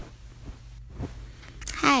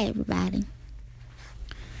Hi, everybody.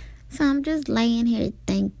 So I'm just laying here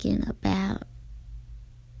thinking about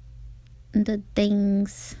the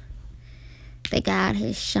things that God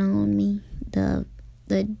has shown me, the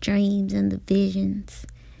dreams and the visions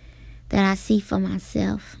that I see for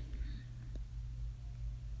myself.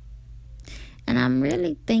 And I'm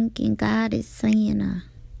really thinking God is saying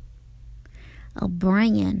a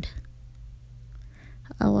brand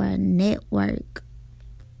or a network,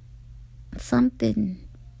 something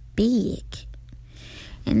big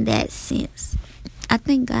in that sense. I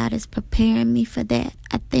think God is preparing me for that.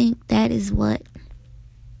 I think that is what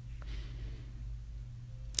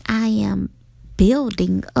I am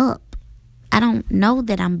building up. I don't know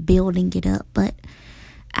that I'm building it up, but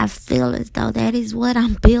I feel as though that is what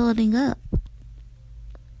I'm building up.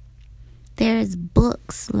 There's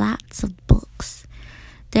books, lots of books.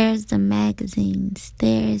 There's the magazines.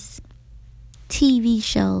 There's TV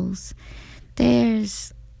shows.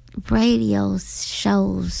 There's radio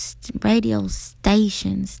shows, radio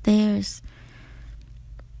stations. There's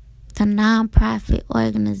the nonprofit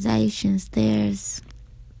organizations. There's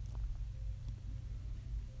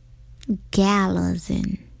galas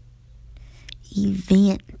and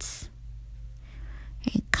events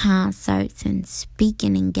and concerts and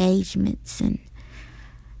speaking engagements, and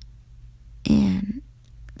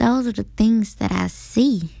those are the things that I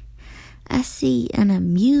see. I see an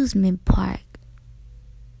amusement park.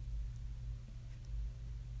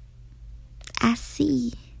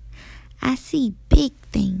 I see big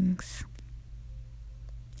things.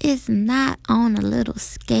 It's not on a little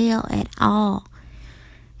scale at all.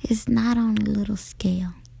 It's not on a little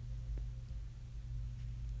scale.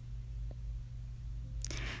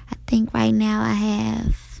 I think right now I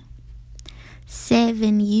have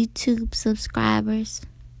 7 YouTube subscribers.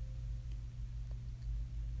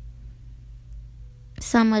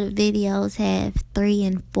 Some of the videos have 3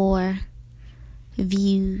 and 4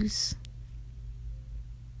 views.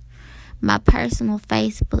 My personal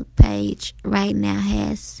Facebook page right now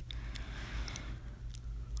has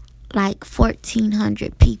like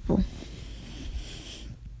 1,400 people.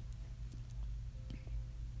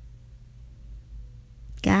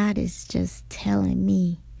 God is just telling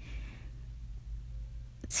me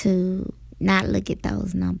to not look at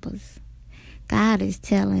those numbers. God is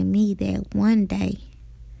telling me that one day,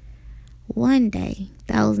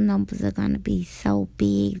 those numbers are going to be so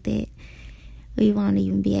big that we won't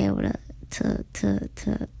even be able to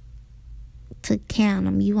count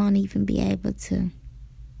them. You won't even be able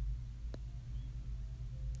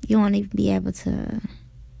to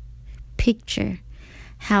picture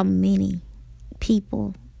how many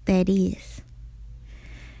people that is.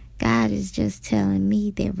 God is just telling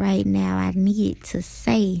me that right now I need to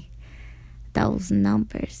say those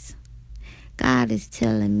numbers. God is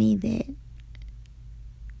telling me that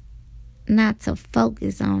not to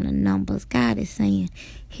focus on the numbers. God is saying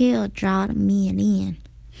He'll draw the men in.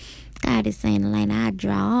 God is saying, Elena, I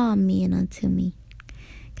draw all men unto me.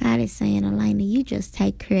 God is saying, Elena, you just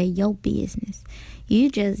take care of your business. You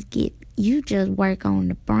just work on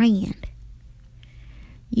the brand.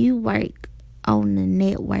 You work on the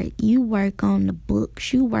network. You work on the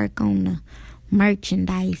books. You work on the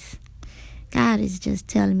merchandise. God is just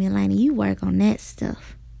telling me, Elena, you work on that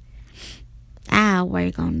stuff. I'll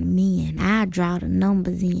work on the men. I'll draw the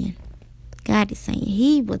numbers in. God is saying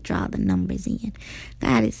He will draw the numbers in.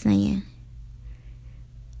 God is saying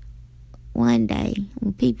one day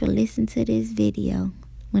when people listen to this video,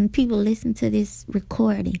 when people listen to this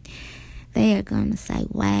recording, they are going to say,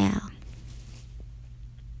 wow,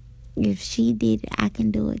 if she did it, I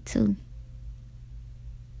can do it too.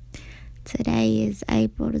 Today is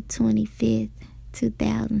April the 25th,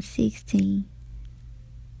 2016.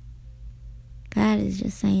 God is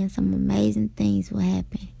just saying some amazing things will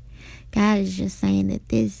happen. God is just saying that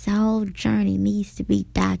this whole journey needs to be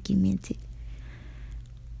documented.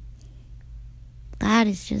 God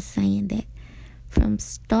is just saying that from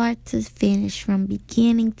start to finish, from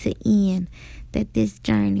beginning to end, that this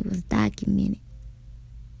journey was documented.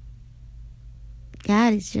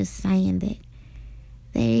 God is just saying that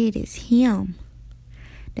it is Him,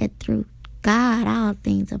 that through God all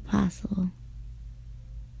things are possible.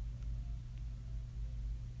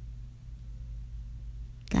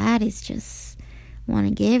 God is just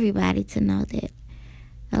wanting everybody to know that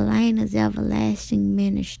Elena's Everlasting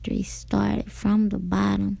Ministry started from the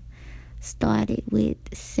bottom, started with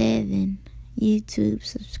 7 YouTube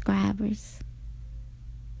subscribers.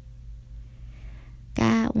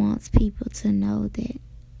 God wants people to know that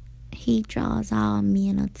He draws all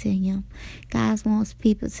men unto Him. God wants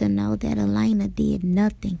people to know that Elena did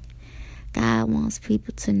nothing. God wants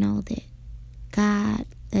people to know that God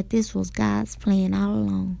that this was God's plan all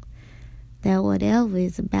along. That whatever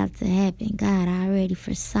is about to happen, God already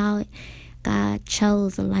foresaw it. God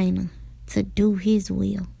chose Elena to do his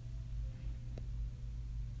will.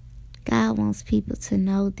 God wants people to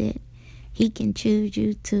know that he can choose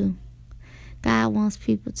you too. God wants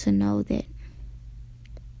people to know that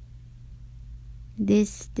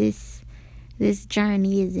this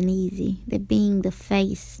journey isn't easy. That being the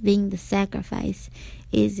face, being the sacrifice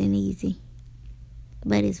isn't easy.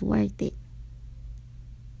 But it's worth it.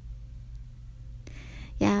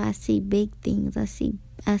 Yeah, I see big things. I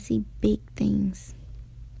see big things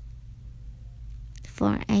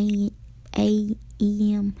for AEM,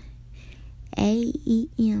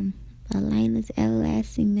 Elena's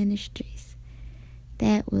Everlasting Ministries.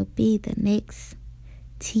 That will be the next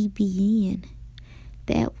TBN.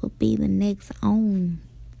 That will be the next OWN.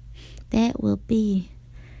 That will be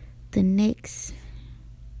the next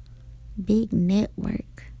big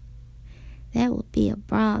network. That will be a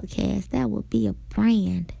broadcast. That will be a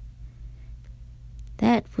brand.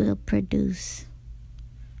 That will produce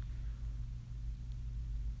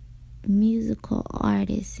musical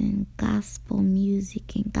artists and gospel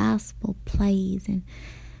music and gospel plays and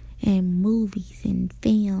movies and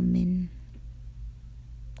film and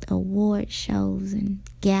award shows and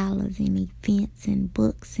galas and events and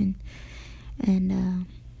books and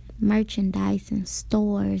merchandise and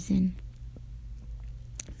stores and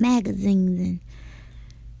magazines and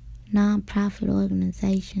non-profit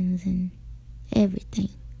organizations and everything.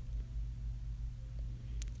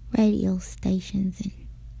 Radio stations and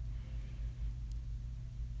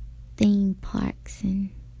theme parks and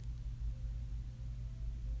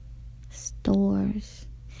stores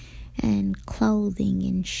and clothing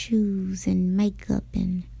and shoes and makeup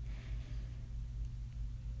and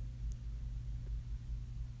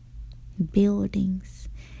buildings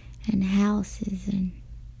and houses and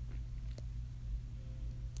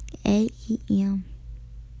AEM.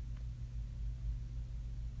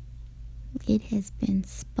 It has been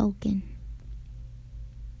spoken.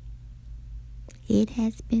 It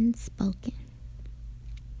has been spoken.